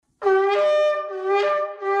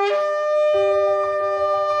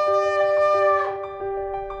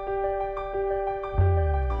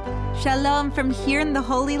Shalom from here in the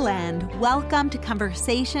Holy Land. Welcome to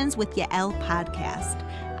Conversations with Yael podcast.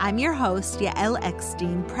 I'm your host, Yael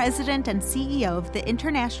Eckstein, President and CEO of the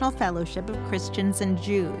International Fellowship of Christians and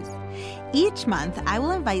Jews. Each month, I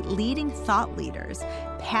will invite leading thought leaders,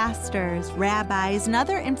 pastors, rabbis, and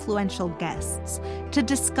other influential guests to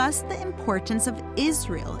discuss the importance of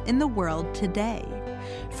Israel in the world today.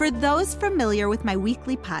 For those familiar with my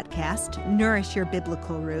weekly podcast, Nourish Your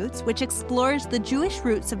Biblical Roots, which explores the Jewish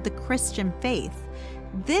roots of the Christian faith,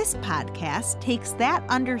 this podcast takes that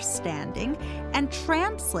understanding and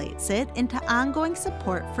translates it into ongoing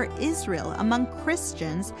support for Israel among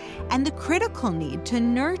Christians and the critical need to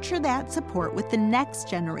nurture that support with the next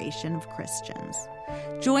generation of Christians.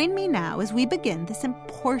 Join me now as we begin this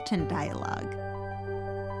important dialogue.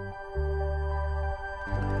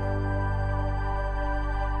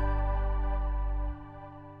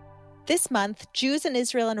 This month, Jews in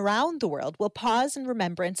Israel and around the world will pause in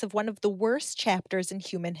remembrance of one of the worst chapters in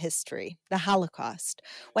human history, the Holocaust,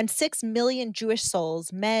 when 6 million Jewish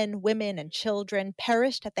souls, men, women, and children,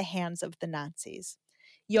 perished at the hands of the Nazis.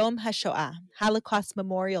 Yom HaShoah, Holocaust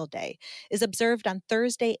Memorial Day, is observed on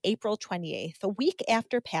Thursday, April 28th, a week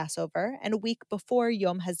after Passover and a week before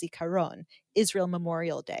Yom HaZikaron, Israel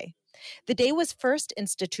Memorial Day. The day was first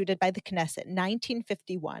instituted by the Knesset in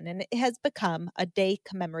 1951, and it has become a day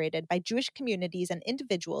commemorated by Jewish communities and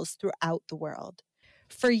individuals throughout the world.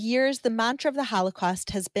 For years, the mantra of the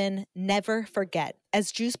Holocaust has been never forget.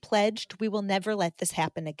 As Jews pledged, we will never let this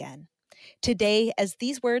happen again. Today, as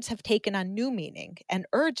these words have taken on new meaning and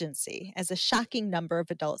urgency, as a shocking number of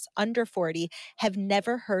adults under 40 have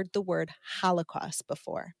never heard the word Holocaust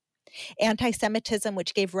before. Anti-Semitism,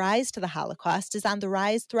 which gave rise to the Holocaust, is on the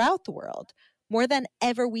rise throughout the world. More than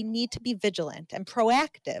ever, we need to be vigilant and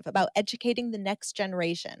proactive about educating the next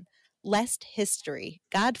generation, lest history,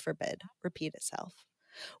 God forbid, repeat itself.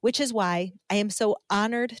 Which is why I am so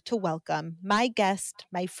honored to welcome my guest,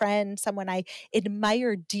 my friend, someone I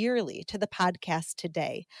admire dearly to the podcast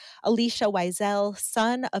today, Elisha Wiesel,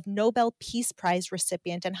 son of Nobel Peace Prize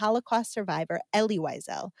recipient and Holocaust survivor Elie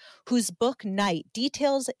Wiesel, whose book Night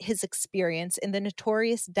details his experience in the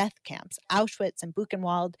notorious death camps, Auschwitz and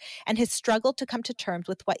Buchenwald, and his struggle to come to terms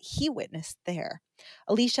with what he witnessed there.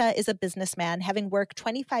 Elisha is a businessman, having worked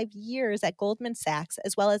 25 years at Goldman Sachs,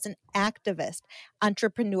 as well as an activist,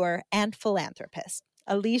 entrepreneur, and philanthropist.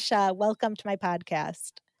 Elisha, welcome to my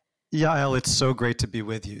podcast. Yael, it's so great to be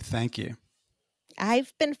with you. Thank you.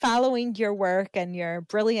 I've been following your work and your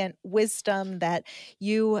brilliant wisdom that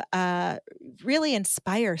you really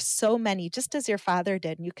inspire so many, just as your father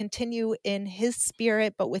did. And you continue in his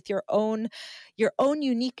spirit, but with your own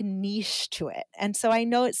unique niche to it. And so I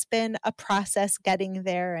know it's been a process getting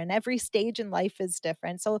there, and every stage in life is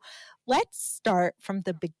different. So let's start from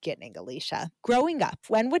the beginning, Elisha. Growing up,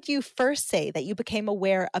 when would you first say that you became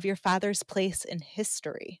aware of your father's place in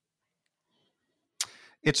history?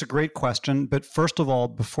 It's a great question, but first of all,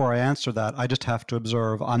 before I answer that, I just have to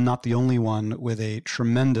observe I'm not the only one with a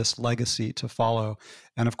tremendous legacy to follow.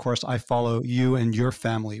 And of course, I follow you and your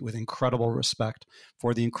family with incredible respect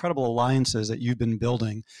for the incredible alliances that you've been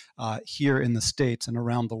building here in the States and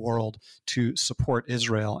around the world to support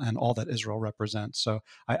Israel and all that Israel represents. So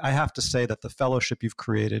I have to say that the fellowship you've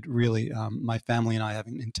created, really, my family and I have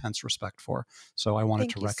an intense respect for. So I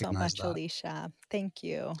wanted to recognize that. Thank you so much, Elisha. Thank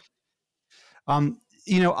you.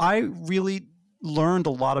 I really learned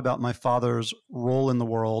a lot about my father's role in the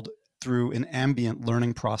world through an ambient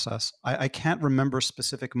learning process. I can't remember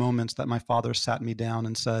specific moments that my father sat me down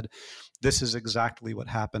and said, this is exactly what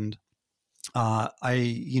happened.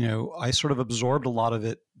 I sort of absorbed a lot of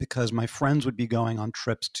it because my friends would be going on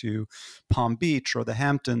trips to Palm Beach or the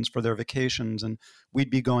Hamptons for their vacations, and we'd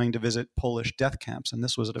be going to visit Polish death camps. And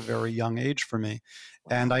this was at a very young age for me.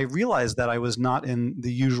 Wow. And I realized that I was not in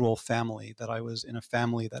the usual family, that I was in a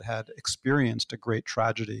family that had experienced a great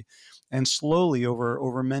tragedy. And slowly,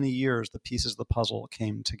 over many years, the pieces of the puzzle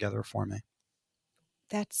came together for me.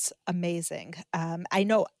 That's amazing. I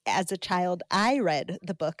know as a child, I read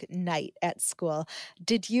the book Night at school.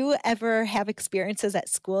 Did you ever have experiences at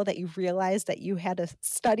school that you realized that you had to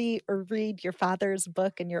study or read your father's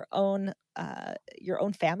book and your own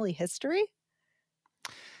family history?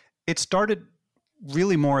 It started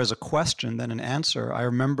really more as a question than an answer. I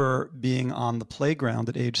remember being on the playground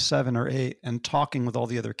at age 7 or 8 and talking with all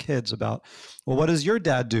the other kids about, well, what does your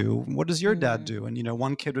dad do? What does your dad do? And,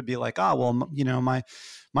 one kid would be like,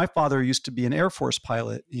 my father used to be an Air Force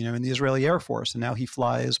pilot, in the Israeli Air Force, and now he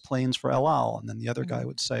flies planes for El Al. And then the other guy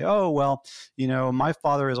would say, oh, well, my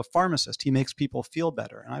father is a pharmacist. He makes people feel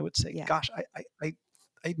better. And I would say, gosh,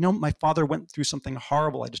 I know my father went through something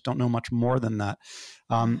horrible. I just don't know much more than that.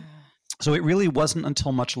 So it really wasn't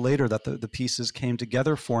until much later that the pieces came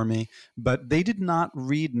together for me. But they did not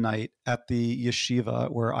read night at the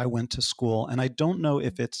yeshiva where I went to school. And I don't know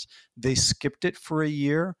if it's they skipped it for a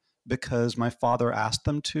year because my father asked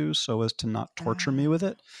them to, so as to not torture me with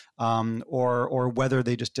it, or whether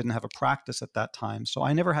they just didn't have a practice at that time. So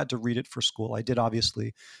I never had to read it for school. I did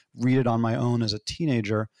obviously read it on my own as a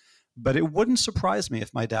teenager, but it wouldn't surprise me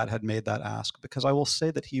if my dad had made that ask, because I will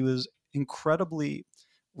say that he was incredibly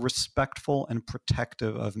respectful and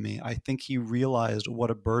protective of me. I think he realized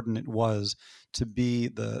what a burden it was to be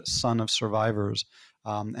the son of survivors,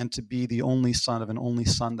 and to be the only son of an only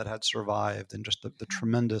son that had survived, and just the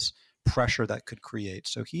tremendous pressure that could create.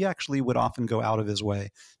 So he actually would often go out of his way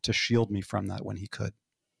to shield me from that when he could.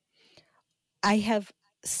 I have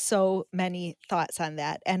so many thoughts on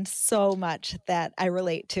that, and so much that I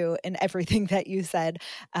relate to in everything that you said.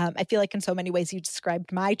 I feel like in so many ways you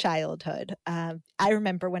described my childhood. I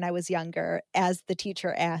remember when I was younger, as the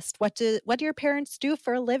teacher asked, what do your parents do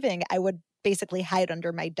for a living? I would basically hide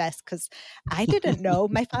under my desk because I didn't know.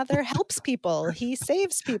 My father helps people. He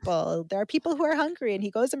saves people. There are people who are hungry and he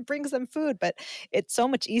goes and brings them food. But it's so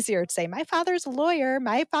much easier to say, my father's a lawyer,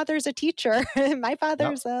 my father's a teacher, my Yep.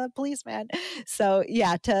 father's a policeman. So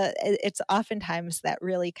yeah, it's oftentimes that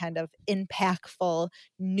really kind of impactful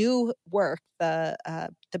new work, the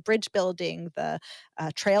bridge building, the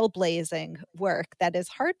trailblazing work that is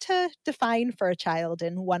hard to define for a child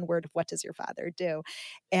in one word of what does your father do,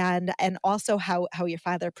 and also how your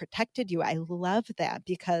father protected you. I love that,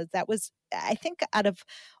 because that was, I think, out of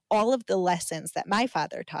all of the lessons that my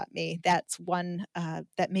father taught me, that's one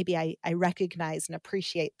that maybe I recognize and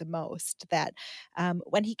appreciate the most. That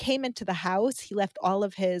when he came into the house, he left all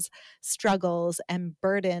of his struggles and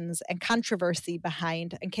burdens and controversy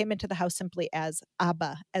behind and came into the house simply as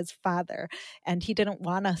Abba, as father. And he didn't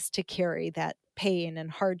want us to carry that pain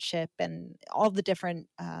and hardship and all the different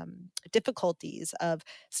difficulties of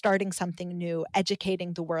starting something new,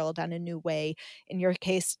 educating the world on a new way. In your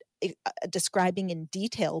case, describing in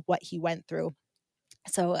detail what he went through.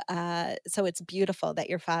 So it's beautiful that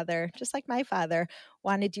your father, just like my father,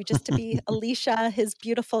 wanted you just to be Elisha, his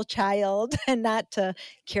beautiful child, and not to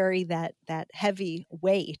carry that heavy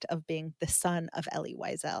weight of being the son of Elie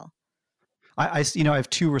Wiesel. I have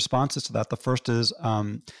two responses to that. The first is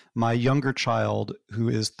my younger child, who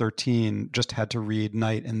is 13, just had to read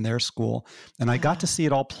night in their school. And I got to see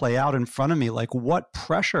it all play out in front of me. Like, what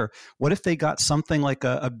pressure? What if they got something like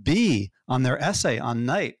a B on their essay on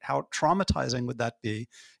night? How traumatizing would that be?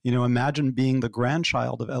 Imagine being the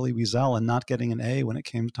grandchild of Elie Wiesel and not getting an A when it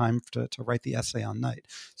came time to write the essay on night.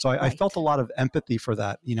 So I felt a lot of empathy for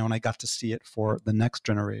that, and I got to see it for the next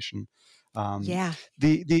generation. Yeah.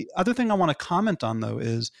 The other thing I want to comment on, though,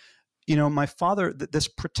 is, my father, this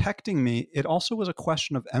protecting me, it also was a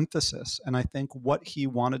question of emphasis. And I think what he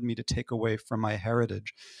wanted me to take away from my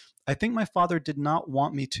heritage, I think my father did not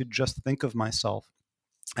want me to just think of myself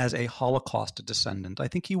as a Holocaust descendant. I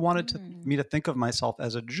think he wanted me to think of myself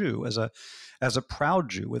as a Jew, as a proud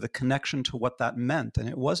Jew with a connection to what that meant. And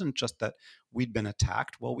it wasn't just that we'd been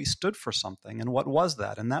attacked. Well, we stood for something. And what was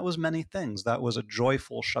that? And that was many things. That was a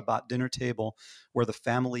joyful Shabbat dinner table where the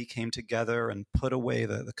family came together and put away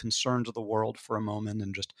the concerns of the world for a moment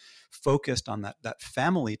and just focused on that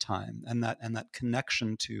family time and that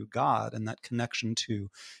connection to God and that connection to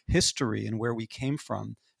history and where we came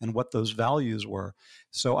from and what those values were.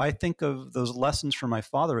 So I think of those lessons from my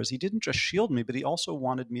father as he didn't just shield me, but he also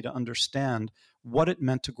wanted me to understand what it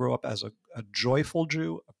meant to grow up as a joyful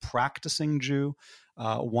Jew, a practicing Jew,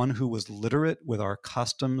 one who was literate with our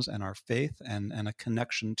customs and our faith and a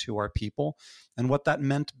connection to our people, and what that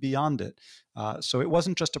meant beyond it. So it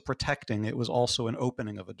wasn't just a protecting, it was also an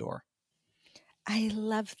opening of a door. I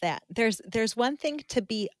love that. There's one thing to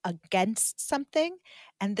be against something,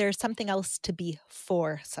 and there's something else to be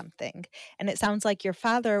for something. And it sounds like your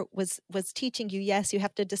father was teaching you, yes, you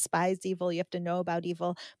have to despise evil, you have to know about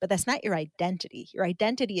evil, but that's not your identity. Your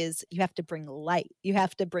identity is you have to bring light, you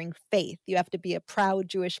have to bring faith, you have to be a proud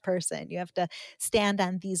Jewish person, you have to stand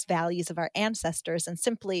on these values of our ancestors, and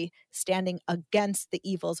simply standing against the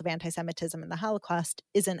evils of anti-Semitism and the Holocaust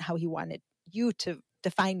isn't how he wanted you to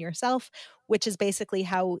define yourself, which is basically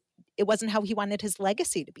it wasn't how he wanted his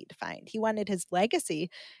legacy to be defined. He wanted his legacy,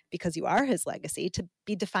 because you are his legacy, to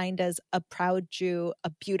be defined as a proud Jew, a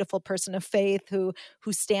beautiful person of faith who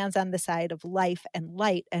stands on the side of life and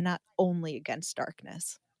light and not only against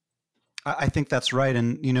darkness. I think that's right.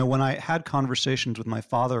 And, when I had conversations with my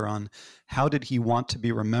father on how did he want to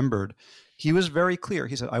be remembered, he was very clear.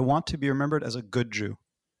 He said, I want to be remembered as a good Jew.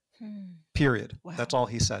 Period. Wow. That's all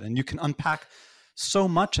he said. And you can unpack so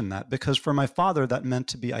much in that, because for my father, that meant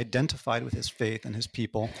to be identified with his faith and his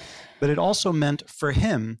people. But it also meant for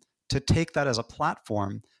him to take that as a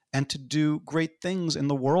platform and to do great things in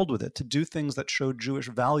the world with it, to do things that show Jewish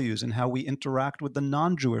values and how we interact with the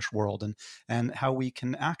non-Jewish world, and how we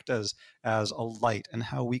can act as a light, and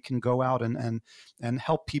how we can go out and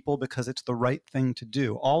help people because it's the right thing to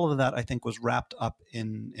do. All of that, I think, was wrapped up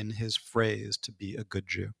in his phrase, to be a good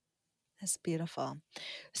Jew. That's beautiful.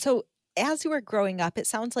 So, as you were growing up, it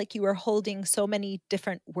sounds like you were holding so many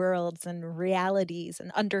different worlds and realities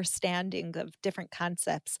and understanding of different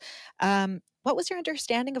concepts. What was your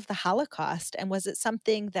understanding of the Holocaust? And was it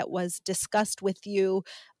something that was discussed with you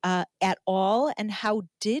at all? And how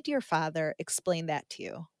did your father explain that to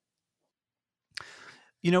you?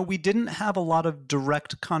 We didn't have a lot of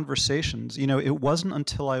direct conversations. It wasn't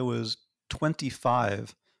until I was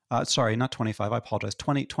 25. Sorry, not 25. I apologize.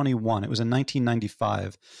 2021. It was in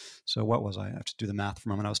 1995. So what was I? I have to do the math for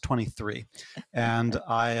a moment. I was 23, and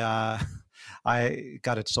I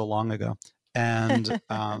got it so long ago. And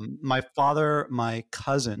my father, my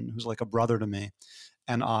cousin, who's like a brother to me,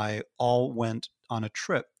 and I all went on a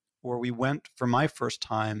trip where we went for my first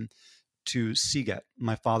time to Siget,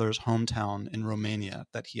 my father's hometown in Romania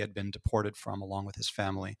that he had been deported from along with his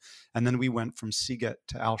family. And then we went from Siget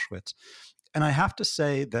to Auschwitz. And I have to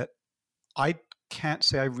say that I can't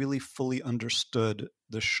say I really fully understood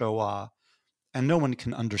the Shoah, and no one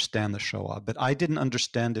can understand the Shoah, but I didn't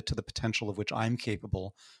understand it to the potential of which I'm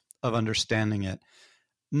capable of understanding it.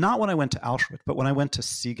 Not when I went to Auschwitz, but when I went to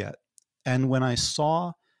Siget, and when I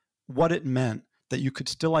saw what it meant that you could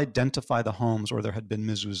still identify the homes where there had been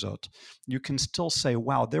mezuzot. You can still say,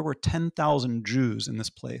 wow, there were 10,000 Jews in this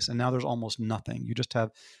place, and now there's almost nothing. You just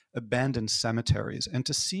have abandoned cemeteries. And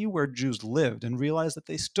to see where Jews lived and realize that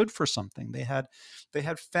they stood for something. They had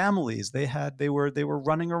families. They were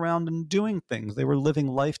running around and doing things. They were living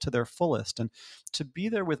life to their fullest. And to be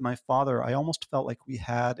there with my father, I almost felt like we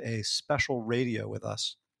had a special radio with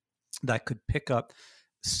us that could pick up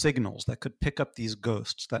signals, that could pick up these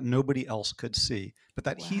ghosts that nobody else could see, but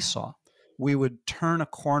that he saw. We would turn a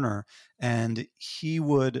corner and he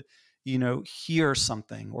would, hear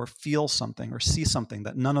something or feel something or see something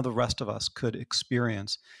that none of the rest of us could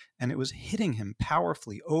experience. And it was hitting him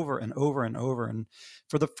powerfully over and over and over. And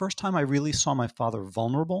for the first time, I really saw my father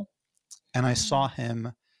vulnerable, and I saw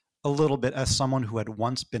him a little bit as someone who had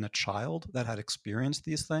once been a child that had experienced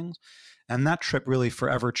these things. And that trip really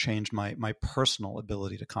forever changed my personal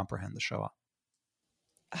ability to comprehend the Shoah.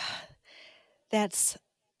 That's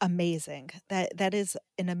amazing. That is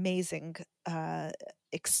an amazing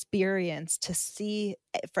experience to see.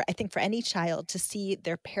 I think for any child to see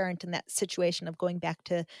their parent in that situation of going back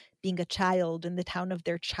to being a child in the town of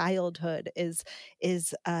their childhood is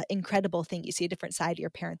incredible thing. You see a different side of your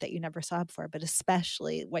parent that you never saw before, but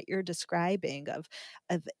especially what you're describing of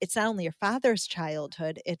it's not only your father's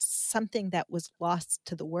childhood, it's something that was lost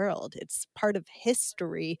to the world. It's part of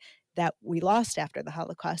history that we lost after the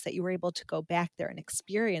Holocaust, that you were able to go back there and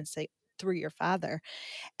experience it through your father.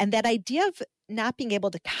 And that idea of not being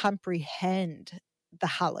able to comprehend the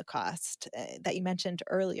Holocaust that you mentioned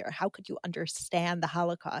earlier, how could you understand the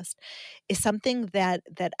Holocaust, is something that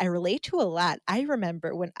I relate to a lot. I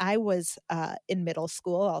remember when I was in middle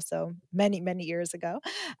school, also many, many years ago,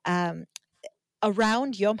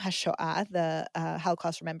 around Yom HaShoah, the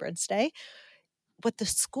Holocaust Remembrance Day, what the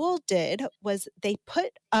school did was they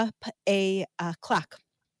put up a clock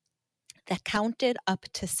that counted up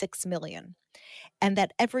to 6 million, and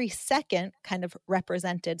that every second kind of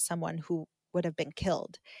represented someone who would have been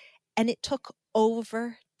killed. And it took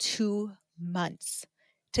over 2 months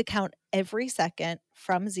to count every second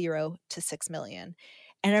from 0 to 6 million.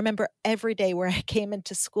 And I remember every day where I came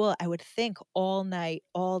into school, I would think all night,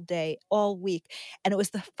 all day, all week. And it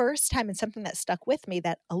was the first time, and something that stuck with me,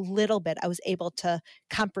 that a little bit I was able to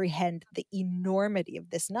comprehend the enormity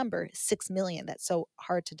of this number, 6 million, that's so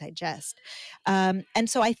hard to digest. And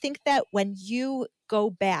so I think that when you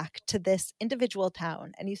go back to this individual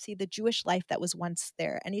town and you see the Jewish life that was once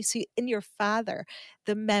there, and you see in your father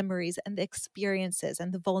the memories and the experiences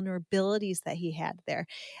and the vulnerabilities that he had there,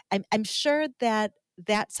 I'm sure that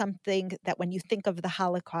that's something that when you think of the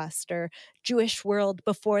Holocaust or Jewish world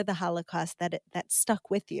before the Holocaust, that stuck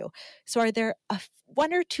with you. So are there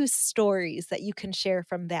one or two stories that you can share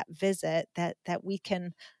from that visit that we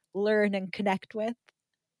can learn and connect with?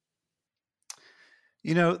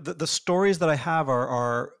 The stories that I have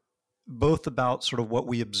are both about sort of what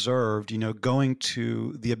we observed, going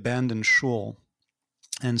to the abandoned shul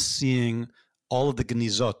and seeing all of the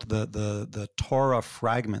genizot, the Torah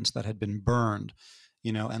fragments that had been burned,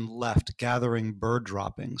 and left, gathering bird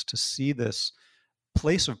droppings, to see this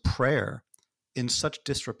place of prayer in such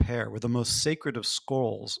disrepair, with the most sacred of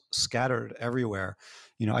scrolls scattered everywhere.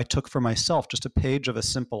 I took for myself just a page of a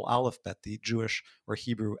simple alphabet, the Jewish or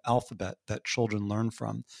Hebrew alphabet that children learn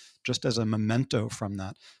from, just as a memento from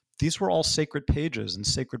that. These were all sacred pages and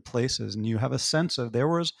sacred places, and you have a sense of there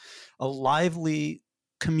was a lively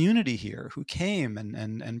community here who came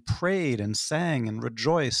and prayed and sang and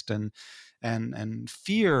rejoiced and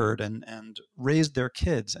feared and raised their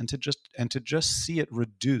kids, and to just see it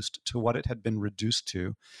reduced to what it had been reduced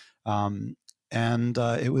to, and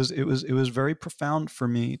it was very profound for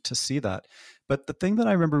me to see that. But the thing that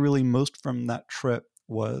I remember really most from that trip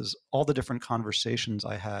was all the different conversations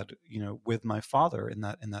I had, with my father in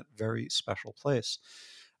that very special place,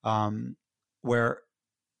 where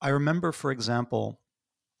I remember, for example,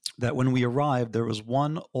 that when we arrived, there was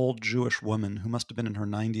one old Jewish woman who must have been in her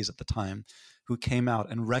 90s at the time, who came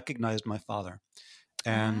out and recognized my father.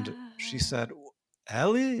 And she said,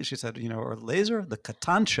 Eli, she said, or Laser, the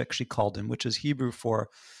Katanchik, she called him, which is Hebrew for,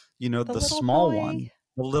 the little small boy. one,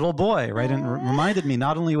 the little boy, right? And reminded me,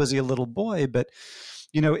 not only was he a little boy, but,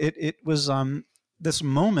 it was this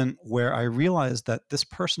moment where I realized that this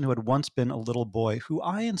person who had once been a little boy, who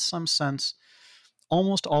I, in some sense,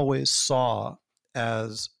 almost always saw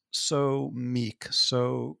as so meek,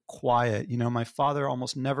 so quiet. My father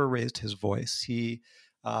almost never raised his voice. He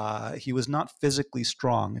was not physically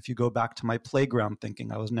strong. If you go back to my playground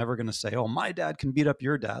thinking, I was never going to say, "Oh, my dad can beat up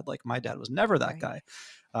your dad." Like, my dad was never that guy.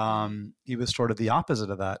 He was sort of the opposite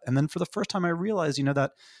of that. And then for the first time, I realized,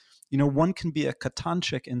 that one can be a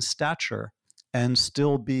Katanchik in stature and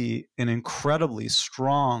still be an incredibly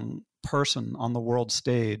strong person on the world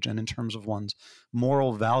stage, and in terms of one's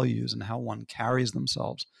moral values and how one carries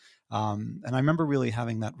themselves. And I remember really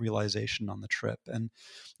having that realization on the trip. And,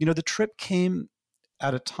 the trip came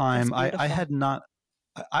at a time I had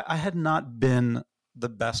not been the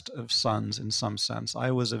best of sons in some sense.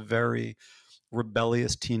 I was a very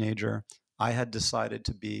rebellious teenager. I had decided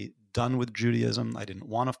to be done with Judaism. I didn't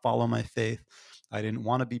want to follow my faith. I didn't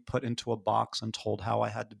want to be put into a box and told how I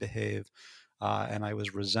had to behave. And I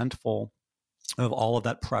was resentful of all of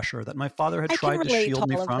that pressure that my father had I can tried to relate to shield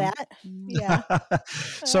me all of from. that. Yeah.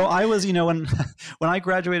 So I was, when I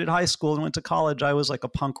graduated high school and went to college, I was like a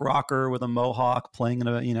punk rocker with a mohawk, playing in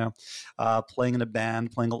a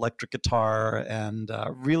band, playing electric guitar, and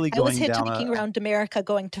really I was going down hitchhiking around America,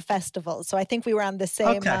 going to festivals, so I think we were on the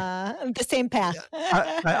same path.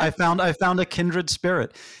 I found a kindred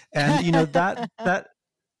spirit, and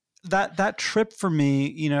that trip for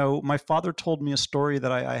me, my father told me a story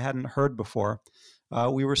that I hadn't heard before.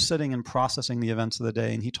 We were sitting and processing the events of the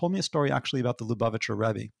day, and he told me a story actually about the Lubavitcher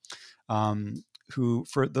Rebbe, who,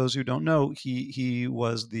 for those who don't know, he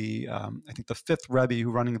was I think the fifth Rebbe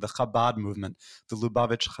who running the Chabad movement, the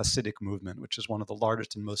Lubavitch Hasidic movement, which is one of the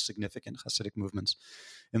largest and most significant Hasidic movements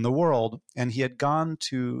in the world. And he had gone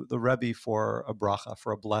to the Rebbe for a bracha,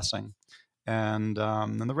 for a blessing. And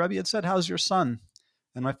the Rebbe had said, "How's your son?"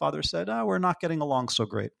 And my father said, "We're not getting along so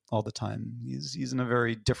great all the time. He's in a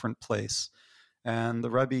very different place." And the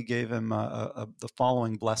Rebbe gave him the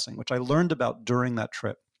following blessing, which I learned about during that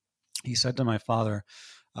trip. He said to my father,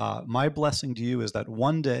 "My blessing to you is that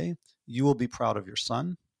one day you will be proud of your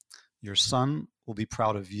son will be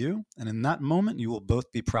proud of you, and in that moment you will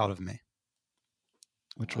both be proud of me,"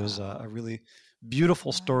 which was a really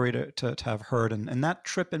beautiful story to have heard. And that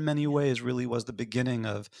trip in many ways really was the beginning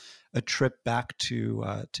of a trip back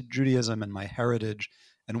to Judaism and my heritage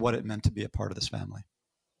and what it meant to be a part of this family.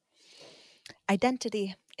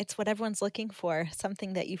 Identity. It's what everyone's looking for,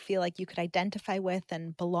 something that you feel like you could identify with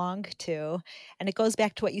and belong to. And it goes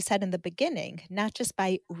back to what you said in the beginning, not just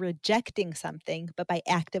by rejecting something, but by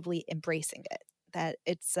actively embracing it. That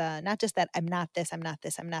it's not just that I'm not this, I'm not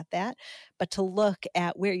this, I'm not that, but to look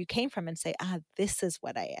at where you came from and say, this is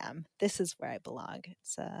what I am. This is where I belong.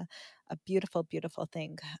 It's a beautiful, beautiful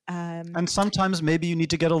thing. And sometimes maybe you need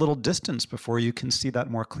to get a little distance before you can see that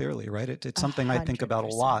more clearly, right? It's something I think about a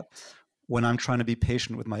lot when I'm trying to be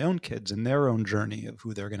patient with my own kids and their own journey of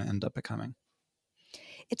who they're going to end up becoming.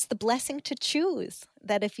 It's the blessing to choose,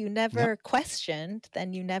 that if you never questioned,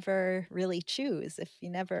 then you never really choose. If you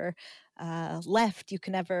never left, you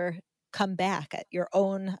can never come back at your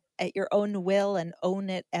own will and own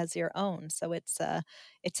it as your own. So it's a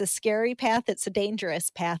scary path. It's a dangerous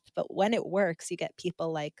path. But when it works, you get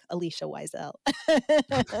people like Elisha Wiesel.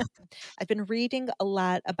 I've been reading a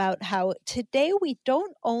lot about how today we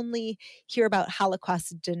don't only hear about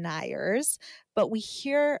Holocaust deniers, but we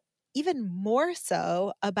hear even more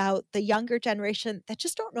so about the younger generation that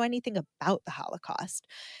just don't know anything about the Holocaust.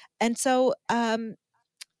 And so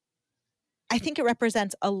I think it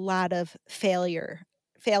represents a lot of failures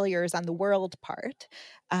on the world part.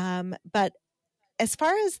 But as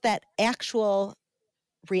far as that actual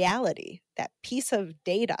reality, that piece of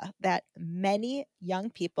data that many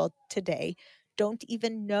young people today don't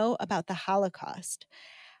even know about the Holocaust,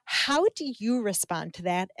 how do you respond to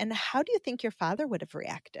that? And how do you think your father would have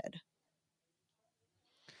reacted?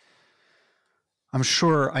 I'm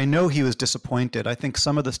sure, I know he was disappointed. I think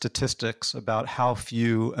some of the statistics about how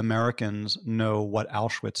few Americans know what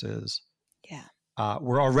Auschwitz is Yeah.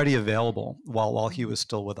 were already available while he Mhm. was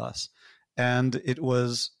still with us. And it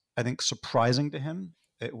was, I think, surprising to him.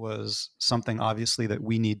 It was something obviously that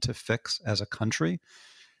we need to fix as a country.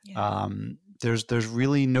 Yeah. There's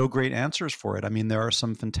really no great answers for it. I mean, there are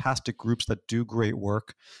some fantastic groups that do great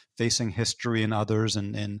work, Facing History and others,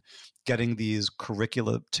 and getting these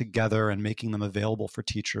curricula together and making them available for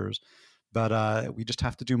teachers. But we just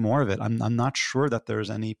have to do more of it. I'm not sure that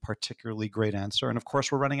there's any particularly great answer. And of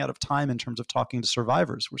course, we're running out of time in terms of talking to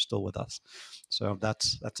survivors who are still with us. So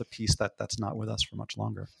that's a piece that's not with us for much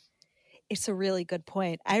longer. It's a really good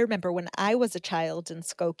point. I remember when I was a child in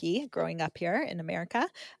Skokie, growing up here in America,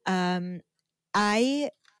 I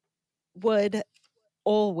would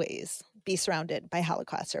always be surrounded by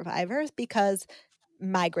Holocaust survivors because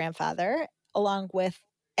my grandfather, along with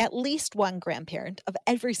at least one grandparent of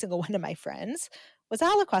every single one of my friends, was a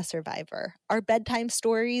Holocaust survivor. Our bedtime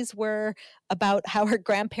stories were about how her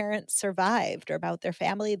grandparents survived or about their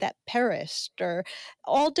family that perished or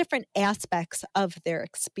all different aspects of their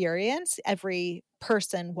experience. Every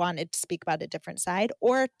person wanted to speak about a different side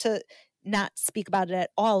or to not speak about it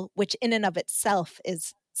at all, which in and of itself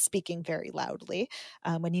is speaking very loudly.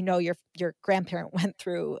 When you know your grandparent went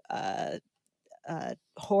through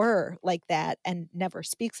horror like that and never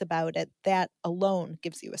speaks about it, that alone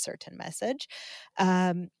gives you a certain message.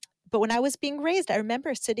 Um, but when I was being raised, I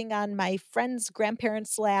remember sitting on my friend's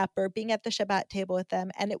grandparents' lap or being at the Shabbat table with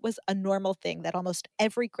them, and it was a normal thing that almost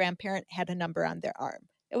every grandparent had a number on their arm.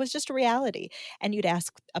 It was just a reality. And you'd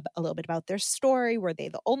ask a little bit about their story. Were they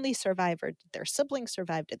the only survivor? Did their siblings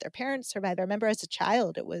survive? Did their parents survive? I remember as a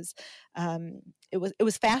child, um, it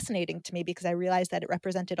was fascinating to me because I realized that it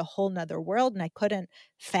represented a whole nother world and I couldn't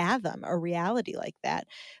fathom a reality like that.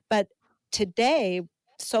 But today,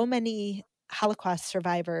 so many Holocaust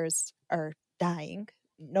survivors are dying.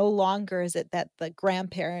 No longer is it that the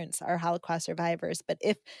grandparents are Holocaust survivors, but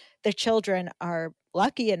if the children are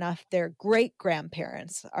lucky enough, their great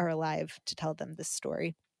grandparents are alive to tell them this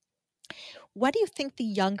story. What do you think the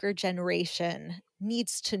younger generation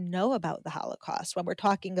needs to know about the Holocaust when we're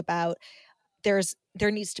talking about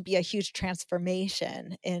there needs to be a huge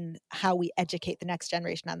transformation in how we educate the next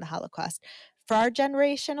generation on the Holocaust? For our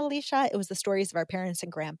generation, Elisha, it was the stories of our parents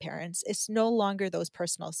and grandparents. It's no longer those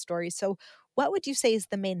personal stories. So, what would you say is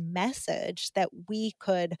the main message that we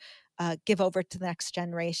could give over to the next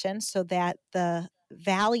generation so that the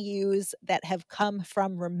values that have come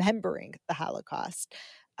from remembering the Holocaust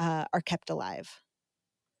are kept alive?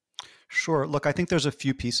 Sure. Look, I think there's a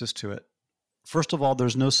few pieces to it. First of all,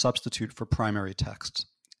 there's no substitute for primary texts.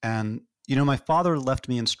 And, my father left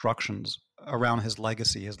me instructions around his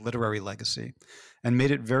legacy, his literary legacy, and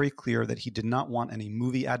made it very clear that he did not want any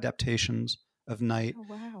movie adaptations of Night. Oh,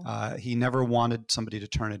 wow. He never wanted somebody to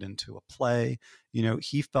turn it into a play.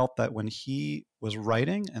 He felt that when he was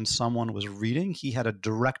writing and someone was reading, he had a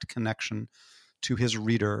direct connection to his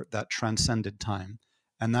reader that transcended time.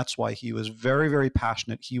 And that's why he was very, very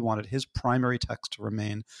passionate. He wanted his primary text to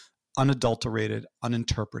remain unadulterated,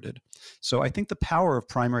 uninterpreted. So I think the power of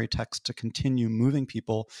primary text to continue moving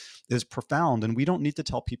people is profound, and we don't need to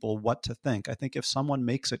tell people what to think. I think if someone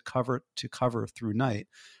makes it cover to cover through Night,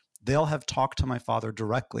 they'll have talked to my father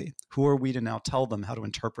directly. Who are we to now tell them how to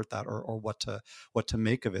interpret that or what to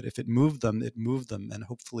make of it? If it moved them, and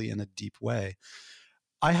hopefully in a deep way.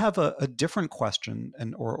 I have a different question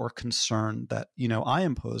or concern that I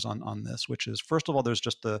impose on this, which is, first of all, there's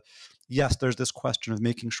this question of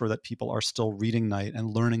making sure that people are still reading Night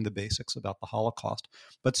and learning the basics about the Holocaust.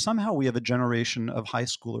 But somehow we have a generation of high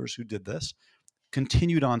schoolers who did this,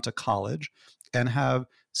 continued on to college, and have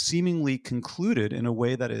seemingly concluded in a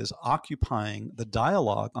way that is occupying the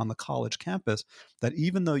dialogue on the college campus that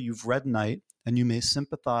even though you've read Night and you may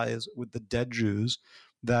sympathize with the dead Jews,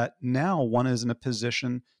 that now one is in a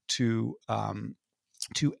position to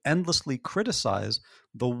endlessly criticize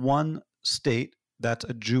the one state that's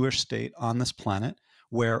a Jewish state on this planet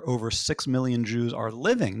where over 6 million Jews are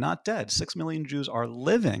living, not dead. 6 million Jews are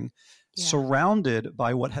living, Yeah. surrounded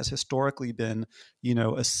by what has historically been,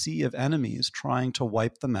 a sea of enemies trying to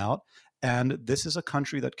wipe them out. And this is a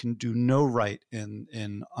country that can do no right in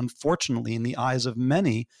unfortunately, in the eyes of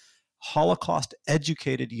many, Holocaust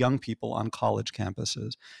educated young people on college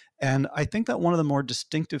campuses. And I think that one of the more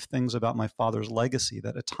distinctive things about my father's legacy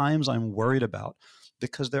that at times I'm worried about,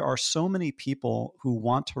 because there are so many people who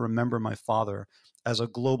want to remember my father as a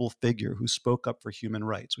global figure who spoke up for human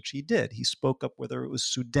rights, which he did. He spoke up whether it was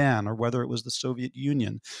Sudan or whether it was the Soviet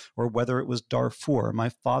Union or whether it was Darfur. My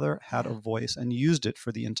father had a voice and used it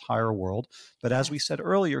for the entire world. But as we Yes. said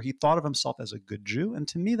earlier, he thought of himself as a good Jew. And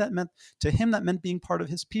to him, that meant being part of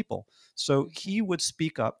his people. So he would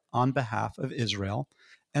speak up on behalf of Israel.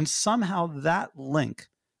 And somehow that link,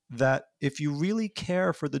 that if you really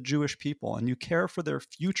care for the Jewish people and you care for their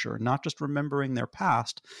future, not just remembering their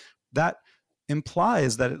past, that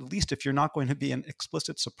implies that at least if you're not going to be an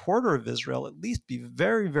explicit supporter of Israel, at least be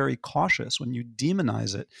very, very cautious when you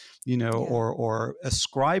demonize it, Yeah. or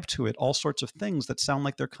ascribe to it all sorts of things that sound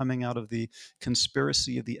like they're coming out of the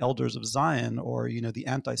conspiracy of the elders of Zion, or the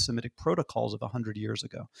anti-Semitic protocols of 100 years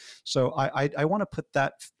ago. So I want to put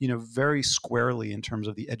that very squarely in terms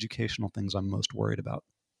of the educational things I'm most worried about.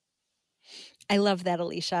 I love that,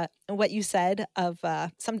 Elisha. And what you said of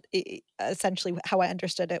essentially how I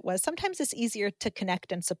understood it was sometimes it's easier to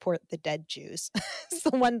connect and support the dead Jews, it's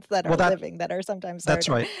the ones that Well, are living that are sometimes that's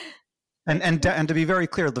harder. right. And to be very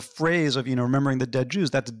clear, the phrase of remembering the dead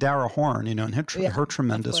Jews, that's Dara Horn, in Yeah, her of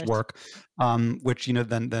tremendous course. work, which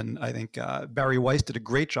then I think Barry Weiss did a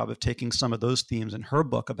great job of taking some of those themes in her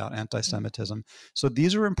book about anti-Semitism. So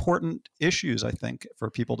these are important issues, I think, for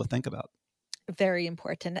people to think about. Very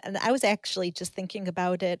important. And I was actually just thinking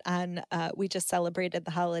about it on, we just celebrated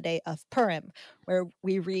the holiday of Purim, where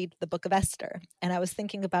we read the book of Esther. And I was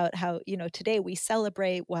thinking about how, today we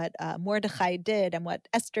celebrate what Mordecai did and what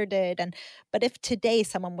Esther did. But if today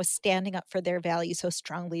someone was standing up for their values so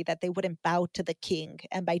strongly that they wouldn't bow to the king,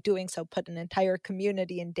 and by doing so put an entire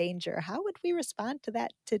community in danger, how would we respond to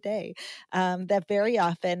that today? That very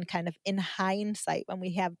often, kind of in hindsight, when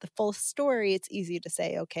we have the full story, it's easy to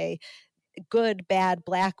say, okay, good, bad,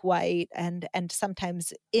 black, white, and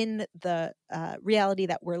sometimes in the reality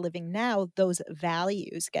that we're living now, those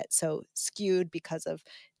values get so skewed because of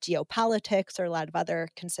geopolitics or a lot of other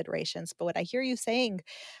considerations. But what I hear you saying,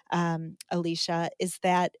 Elisha, is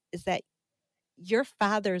that your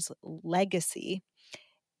father's legacy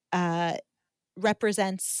uh,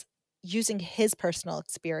 represents using his personal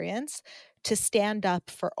experience to stand up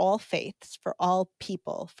for all faiths, for all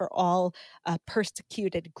people, for all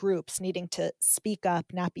persecuted groups, needing to speak up,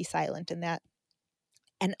 not be silent in that.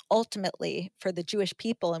 And ultimately, for the Jewish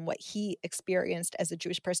people and what he experienced as a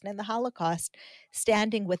Jewish person in the Holocaust,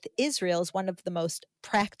 standing with Israel is one of the most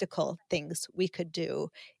practical things we could do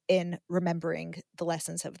in remembering the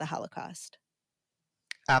lessons of the Holocaust.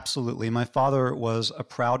 Absolutely. My father was a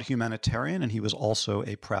proud humanitarian, and he was also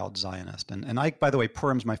a proud Zionist. And I, by the way,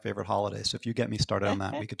 Purim's my favorite holiday. So if you get me started on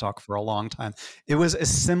that, we could talk for a long time. It was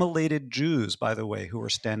assimilated Jews, by the way, who were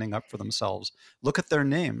standing up for themselves. Look at their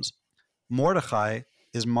names. Mordecai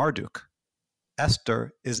is Marduk.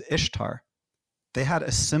 Esther is Ishtar. They had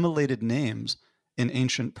assimilated names in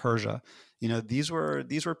ancient Persia. These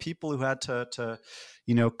were people who had to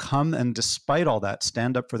come and, despite all that,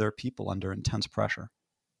 stand up for their people under intense pressure.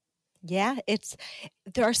 Yeah,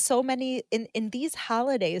 there are so many in these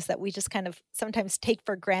holidays that we just kind of sometimes take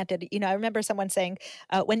for granted. I remember someone saying,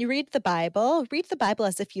 when you read the Bible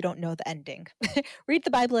as if you don't know the ending. Read the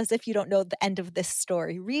Bible as if you don't know the end of this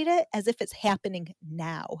story. Read it as if it's happening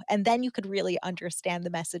now, and then you could really understand the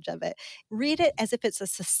message of it. Read it as if it's a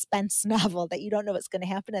suspense novel that you don't know what's going to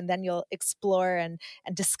happen, and then you'll explore and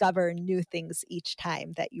discover new things each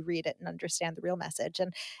time that you read it and understand the real message.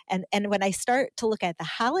 And when I start to look at the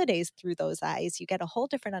holidays through those eyes, you get a whole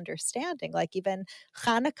different understanding. Like even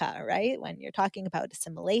Hanukkah, right? When you're talking about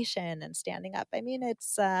assimilation and standing up, I mean,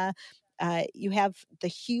 it's you have the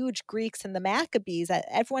huge Greeks and the Maccabees.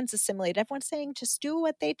 Everyone's assimilated. Everyone's saying, just do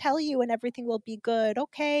what they tell you and everything will be good.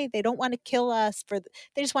 Okay, they don't want to kill us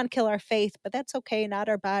they just want to kill our faith, but that's okay, not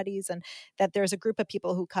our bodies. And that there's a group of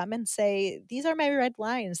people who come and say, these are my red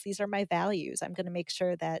lines. These are my values. I'm going to make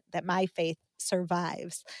sure that my faith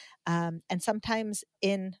survives. And sometimes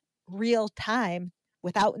in real time,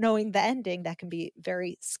 without knowing the ending, that can be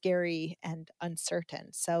very scary and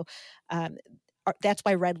uncertain. So that's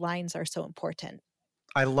why red lines are so important.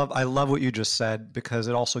 I love what you just said, because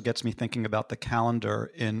it also gets me thinking about the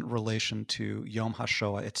calendar in relation to Yom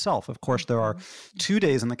HaShoah itself. Of course, there are Mhm. 2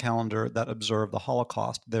 days in the calendar that observe the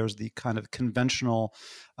Holocaust. There's the kind of conventional,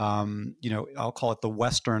 I'll call it the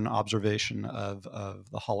Western observation of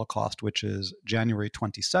the Holocaust, which is January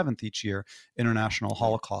 27th each year, International Yeah,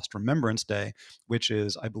 Holocaust Remembrance Day, which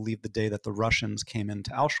is, I believe, the day that the Russians came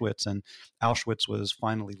into Auschwitz and Auschwitz was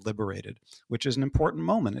finally liberated, which is an important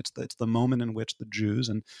moment. It's the moment in which the Jews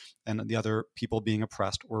and the other people being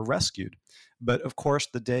oppressed were rescued. But of course,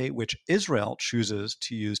 the day which Israel chooses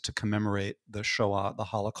to use to commemorate the Shoah, the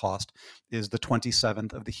Holocaust, is the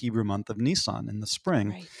 27th of the Hebrew month of Nisan in the spring,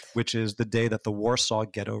 right. which is the day that the Warsaw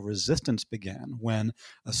Ghetto resistance began, when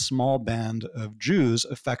a small band of Jews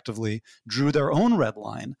effectively drew their own red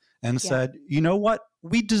line and Yeah. said, you know what?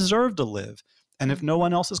 We deserve to live. And if no Mhm.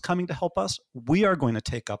 one else is coming to help us, we are going to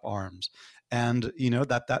take up arms. And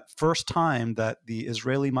that first time that the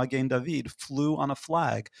Israeli Magen David flew on a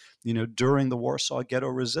flag, during the Warsaw Ghetto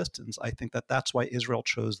resistance, I think that that's why Israel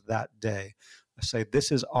chose that day. I say,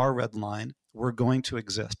 this is our red line. We're going to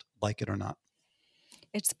exist, like it or not.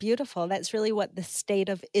 It's beautiful. That's really what the state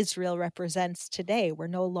of Israel represents today. We're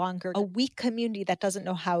no longer a weak community that doesn't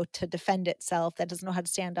know how to defend itself, that doesn't know how to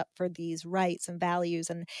stand up for these rights and values,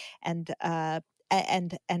 and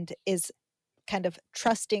and is kind of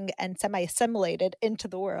trusting and semi-assimilated into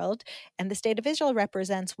the world. And the state of Israel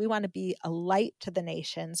represents, we want to be a light to the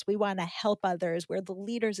nations. We want to help others. We're the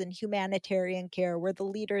leaders in humanitarian care. We're the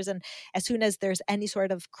leaders in, as soon as there's any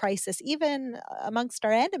sort of crisis, even amongst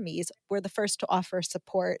our enemies, we're the first to offer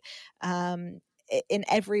support. In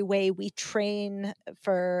every way, we train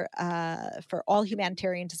for all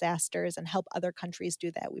humanitarian disasters and help other countries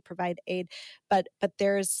do that. We provide aid, but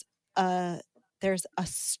uh, there's a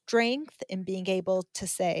strength in being able to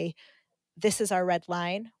say, this is our red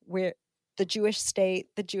line. We're the Jewish state,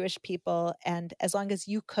 the Jewish people. And as long as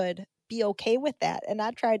you could be okay with that and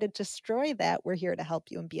not try to destroy that, we're here to help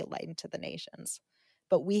you and be a light into the nations.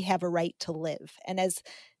 But we have a right to live. And as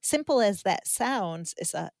simple as that sounds,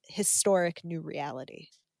 is a historic new reality.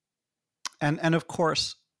 And of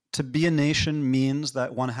course, to be a nation means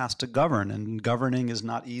that one has to govern, and governing is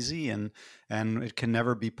not easy, and it can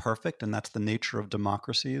never be perfect, and that's the nature of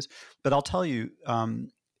democracies. But I'll tell you,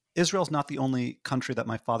 Israel's not the only country that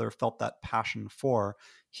my father felt that passion for.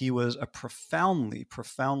 He was a profoundly,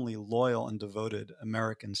 profoundly loyal and devoted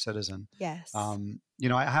American citizen. Yes.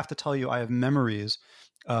 I have to tell you, I have memories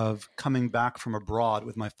of coming back from abroad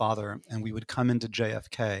with my father, and we would come into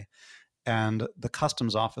JFK, and the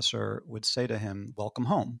customs officer would say to him, welcome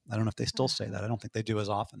home. I don't know if they still say Uh-huh. that. I don't think they do as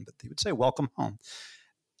often, but he would say, welcome home.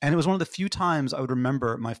 And it was one of the few times I would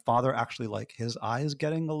remember my father actually, like, his eyes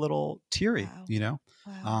getting a little teary, Wow.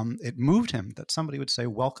 Wow. It moved him that somebody would say,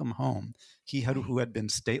 welcome home. Right. Who had been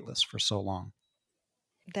stateless for so long.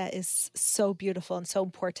 That is so beautiful and so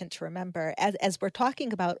important to remember as we're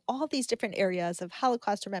talking about all these different areas of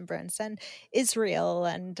Holocaust remembrance and Israel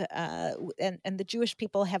and the Jewish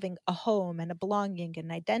people having a home and a belonging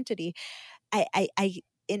and identity. I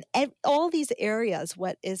in all these areas,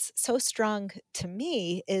 what is so strong to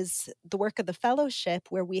me is the work of the fellowship,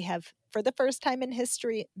 where we have, for the first time in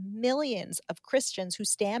history, millions of Christians who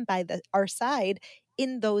stand by our side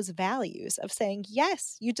in those values of saying,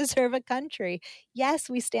 yes, you deserve a country. Yes,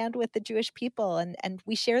 we stand with the Jewish people and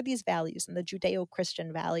we share these values and the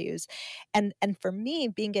Judeo-Christian values. And for me,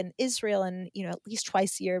 being in Israel and, at least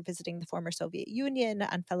twice a year visiting the former Soviet Union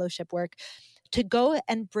on fellowship work, to go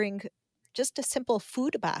and bring just a simple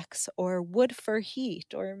food box or wood for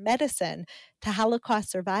heat or medicine to Holocaust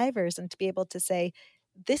survivors, and to be able to say,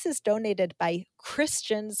 this is donated by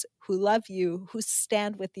Christians who love you, who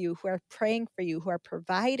stand with you, who are praying for you, who are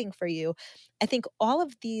providing for you. I think all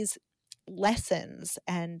of these lessons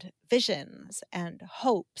and visions and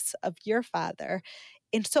hopes of your father,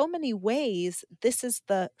 in so many ways, this is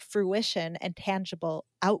the fruition and tangible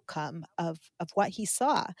outcome of what he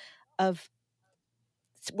saw, of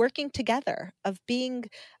working together, of being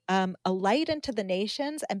a light into the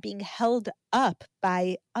nations and being held up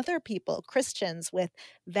by other people, Christians with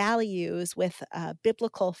values, with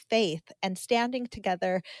biblical faith, and standing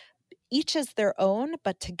together, each as their own,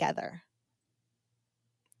 but together.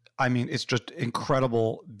 I mean, it's just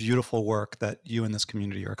incredible, beautiful work that you and this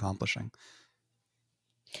community are accomplishing.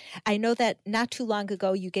 I know that not too long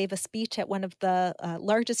ago, you gave a speech at one of the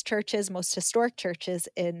largest churches, most historic churches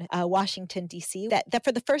in Washington, D.C., that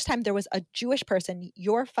for the first time there was a Jewish person,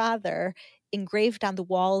 your father, engraved on the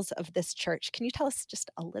walls of this church. Can you tell us just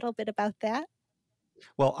a little bit about that?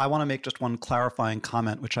 Well, I want to make just one clarifying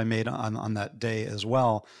comment, which I made on that day as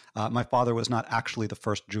well. My father was not actually the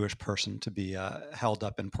first Jewish person to be held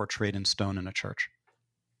up and portrayed in stone in a church.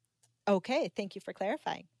 Okay, thank you for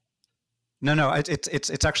clarifying. No,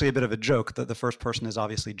 it's actually a bit of a joke that the first person is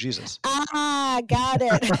obviously Jesus. Ah, got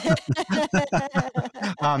it.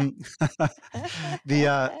 um,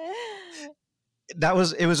 the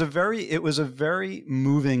it was a very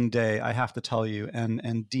moving day, I have to tell you.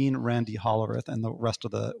 And Dean Randy Hollerith and the rest of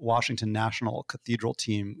the Washington National Cathedral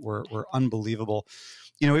team were unbelievable.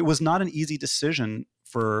 You know, it was not an easy decision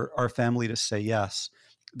for our family to say yes.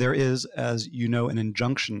 There is, as you know, an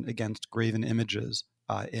injunction against graven images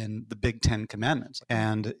in the Big Ten Commandments.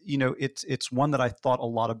 And, you know, it's one that I thought a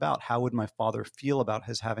lot about. How would my father feel about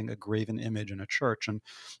his having a graven image in a church? And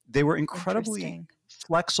they were incredibly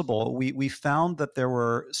flexible. We found that there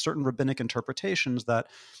were certain rabbinic interpretations that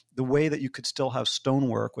the way that you could still have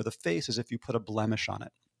stonework with a face is if you put a blemish on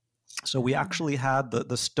it. So we actually had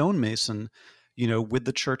the stonemason, you know, with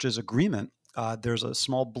the church's agreement, there's a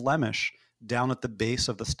small blemish down at the base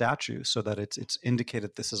of the statue so that it's indicated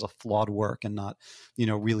this is a flawed work and not, you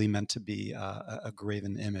know, really meant to be a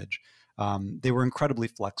graven image. They were incredibly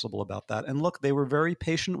flexible about that. And look, they were very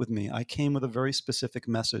patient with me. I came with a very specific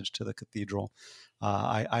message to the cathedral.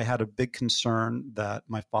 I had a big concern that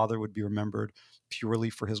my father would be remembered purely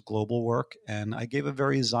for his global work. And I gave a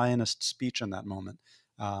very Zionist speech in that moment.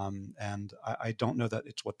 And I don't know that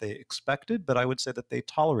it's what they expected, but I would say that they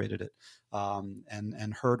tolerated it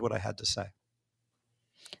and heard what I had to say.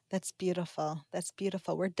 That's beautiful. That's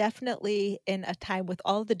beautiful. We're definitely in a time with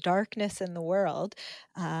all the darkness in the world,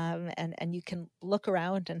 and you can look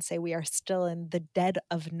around and say we are still in the dead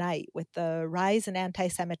of night with the rise in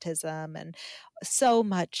anti-Semitism and so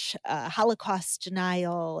much Holocaust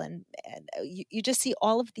denial, and you just see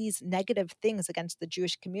all of these negative things against the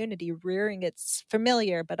Jewish community rearing its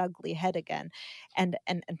familiar but ugly head again. And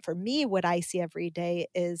for me, what I see every day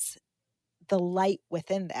is the light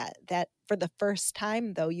within that for the first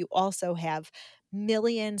time, though, you also have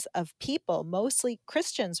millions of people, mostly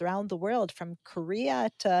Christians around the world, from Korea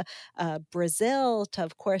to Brazil to,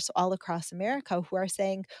 of course, all across America, who are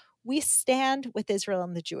saying, we stand with Israel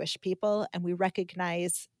and the Jewish people, and we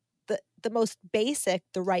recognize the most basic,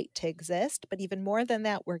 the right to exist. But even more than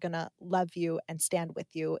that, we're going to love you and stand with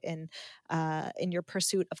you in your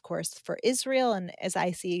pursuit, of course, for Israel. And as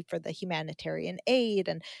I see, for the humanitarian aid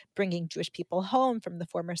and bringing Jewish people home from the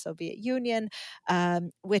former Soviet Union,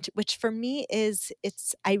 which for me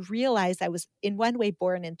I realized I was in one way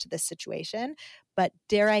born into this situation, but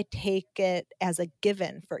dare I take it as a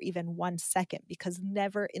given for even 1 second, because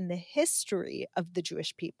never in the history of the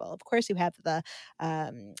Jewish people, of course, you have the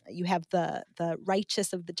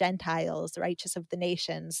righteous of the Gentiles, the righteous of the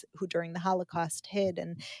nations, who during the Holocaust hid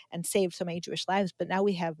and saved so many Jewish lives. But now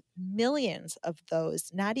we have millions of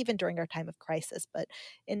those, not even during our time of crisis, but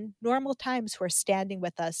in normal times, who are standing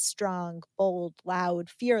with us, strong, bold, loud,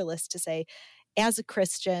 fearless, to say, as a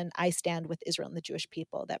Christian, I stand with Israel and the Jewish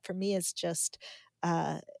people. That for me is just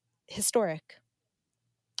historic.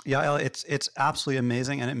 Yeah, it's absolutely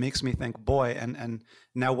amazing, and it makes me think, boy, and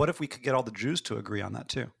now what if we could get all the Jews to agree on that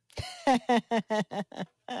too?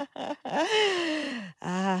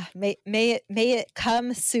 May it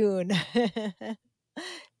come soon.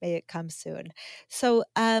 May it come soon. So,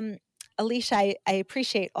 Elisha, I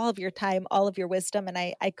appreciate all of your time, all of your wisdom, and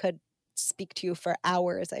I could speak to you for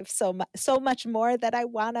hours. I have so much more that I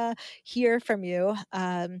want to hear from you.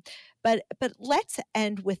 But let's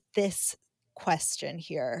end with this question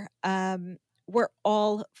here. We're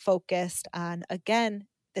all focused on, again,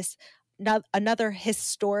 this another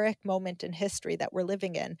historic moment in history that we're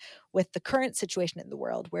living in, with the current situation in the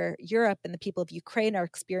world, where Europe and the people of Ukraine are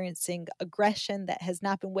experiencing aggression that has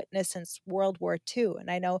not been witnessed since World War II.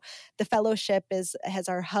 And I know the fellowship has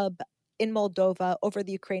our hub in Moldova over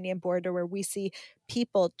the Ukrainian border, where we see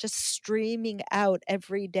people just streaming out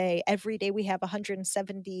every day. Every day we have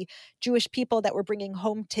 170 Jewish people that we're bringing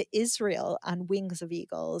home to Israel on wings of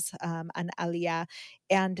eagles, on Aliyah,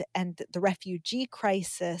 and the refugee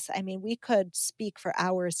crisis. I mean, we could speak for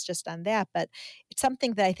hours just on that, but it's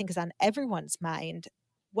something that I think is on everyone's mind.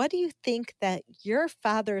 What do you think that your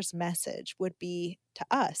father's message would be to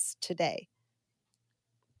us today?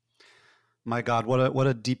 My God, what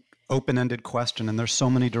a deep, open-ended question, and there's so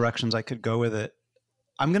many directions I could go with it.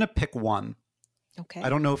 I'm going to pick one. Okay. I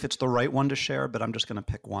don't know if it's the right one to share, but I'm just going to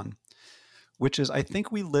pick one, which is, I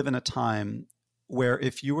think we live in a time where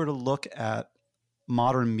if you were to look at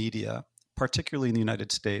modern media, particularly in the United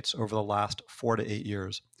States over the last 4 to 8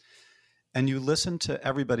 years, and you listen to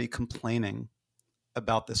everybody complaining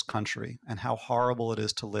about this country and how horrible it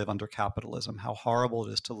is to live under capitalism, how horrible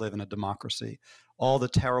it is to live in a democracy, all the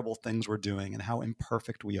terrible things we're doing and how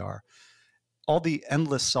imperfect we are, all the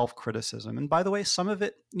endless self-criticism. And by the way, some of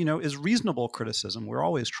it, is reasonable criticism. We're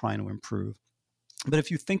always trying to improve. But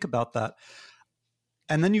if you think about that,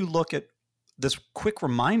 and then you look at this quick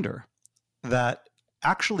reminder that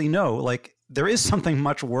actually, no, like there is something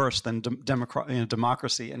much worse than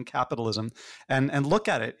democracy and capitalism. And look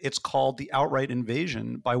at it. It's called the outright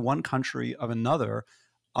invasion by one country of another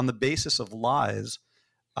on the basis of lies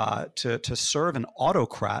to serve an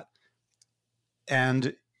autocrat.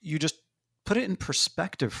 And you just put it in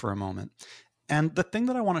perspective for a moment. And the thing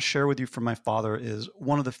that I want to share with you from my father is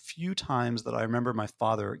one of the few times that I remember my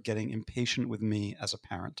father getting impatient with me as a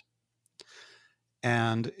parent.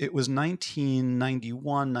 And it was 1991,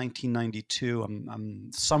 1992,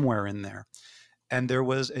 I'm somewhere in there. And there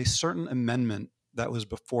was a certain amendment that was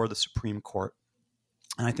before the Supreme Court.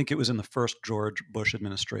 And I think it was in the first George Bush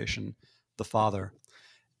administration, the father.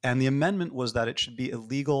 And the amendment was that it should be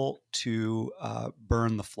illegal to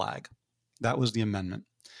burn the flag. That was the amendment.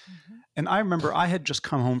 Mm-hmm. And I remember I had just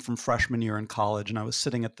come home from freshman year in college, and I was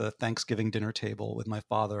sitting at the Thanksgiving dinner table with my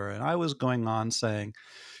father, and I was going on saying,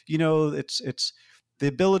 it's the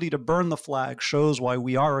ability to burn the flag shows why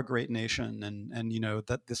we are a great nation, and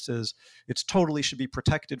that it's totally should be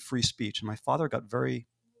protected free speech. And my father got very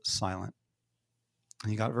silent, and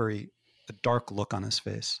he got a dark look on his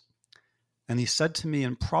face. And he said to me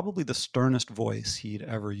in probably the sternest voice he'd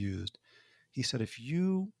ever used, he said, if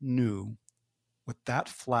you knew what that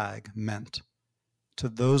flag meant to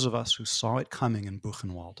those of us who saw it coming in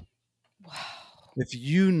Buchenwald. Wow. If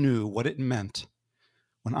you knew what it meant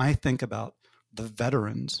when I think about the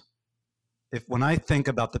veterans, when I think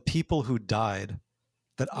about the people who died,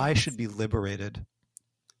 that I should be liberated,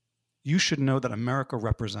 you should know that America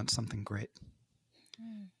represents something great.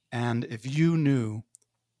 Mm. And if you knew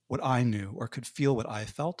what I knew or could feel what I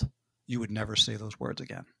felt, you would never say those words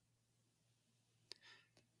again.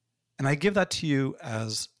 And I give that to you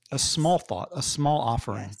as a small thought, a small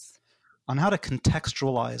offering on how to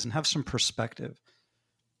contextualize and have some perspective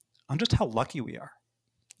on just how lucky we are.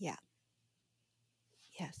 Yeah.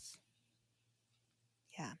 Yes.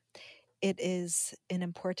 Yeah. It is an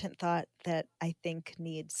important thought that I think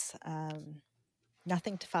needs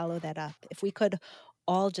nothing to follow that up. If we could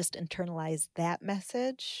all just internalize that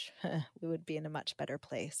message, we would be in a much better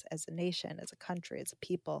place as a nation, as a country, as a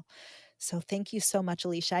people. So thank you so much,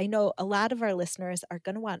 Elisha. I know a lot of our listeners are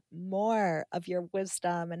going to want more of your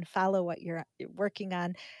wisdom and follow what you're working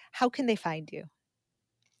on. How can they find you?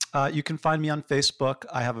 You can find me on Facebook.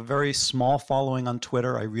 I have a very small following on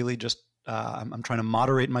Twitter. I really just I'm trying to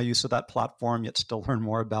moderate my use of that platform, yet still learn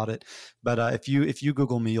more about it. But if you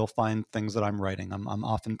Google me, you'll find things that I'm writing. I'm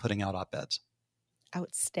often putting out op-eds.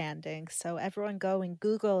 Outstanding. So everyone go and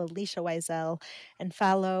Google Elisha Wiesel and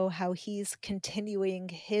follow how he's continuing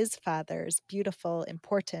his father's beautiful,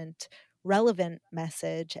 important, relevant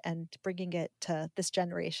message and bringing it to this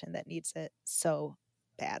generation that needs it so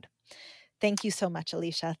bad. Thank you so much,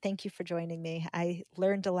 Elisha. Thank you for joining me. I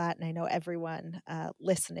learned a lot, and I know everyone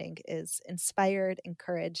listening is inspired,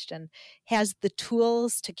 encouraged, and has the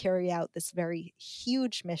tools to carry out this very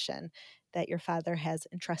huge mission that your father has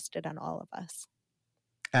entrusted on all of us.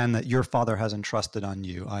 And that your father has entrusted on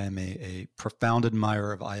you. I am a profound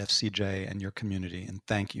admirer of IFCJ and your community, and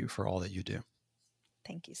thank you for all that you do.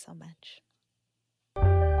 Thank you so much.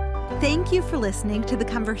 Thank you for listening to the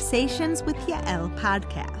Conversations with Yael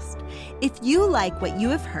podcast. If you like what you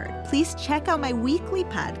have heard, please check out my weekly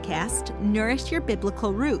podcast, Nourish Your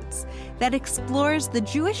Biblical Roots, that explores the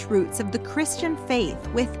Jewish roots of the Christian faith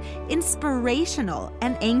with inspirational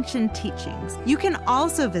and ancient teachings. You can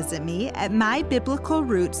also visit me at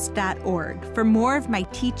mybiblicalroots.org for more of my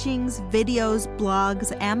teachings, videos,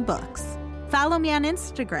 blogs, and books. Follow me on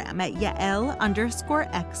Instagram at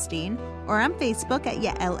Yael_Eckstein or on Facebook at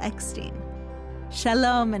Yael Eckstein.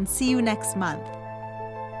 Shalom and see you next month.